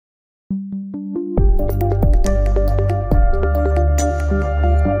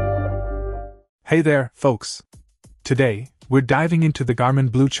Hey there, folks! Today, we're diving into the Garmin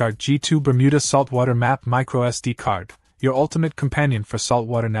BlueChart G2 Bermuda Saltwater Map microSD card, your ultimate companion for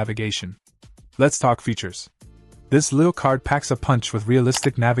saltwater navigation. Let's talk features. This little card packs a punch with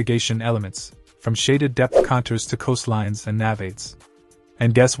realistic navigation elements, from shaded depth contours to coastlines and nav aids.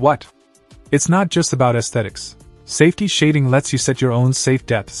 And guess what? It's not just about aesthetics. Safety shading lets you set your own safe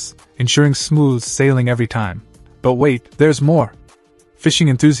depths, ensuring smooth sailing every time. But wait, there's more! Fishing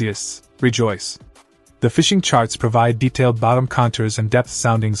enthusiasts, rejoice! The fishing charts provide detailed bottom contours and depth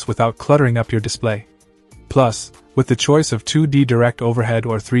soundings without cluttering up your display. Plus, with the choice of 2D direct overhead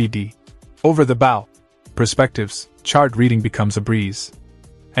or 3D over the bow perspectives, chart reading becomes a breeze.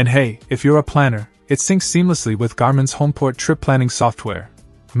 And hey, if you're a planner, it syncs seamlessly with Garmin's Homeport trip planning software.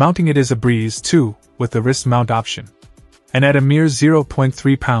 Mounting it is a breeze too, with the wrist mount option. And at a mere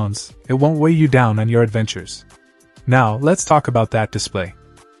 0.3 pounds, it won't weigh you down on your adventures. Now, let's talk about that display.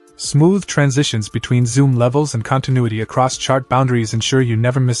 Smooth transitions between zoom levels and continuity across chart boundaries ensure you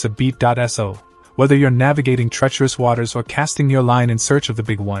never miss a beat. So, whether you're navigating treacherous waters or casting your line in search of the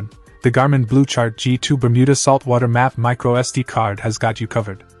big one, the Garmin BlueChart G2 Bermuda Saltwater Map microSD card has got you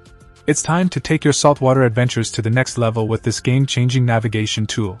covered. It's time to take your saltwater adventures to the next level with this game-changing navigation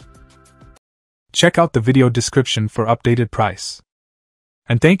tool. Check out the video description for updated price.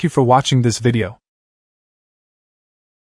 And thank you for watching this video.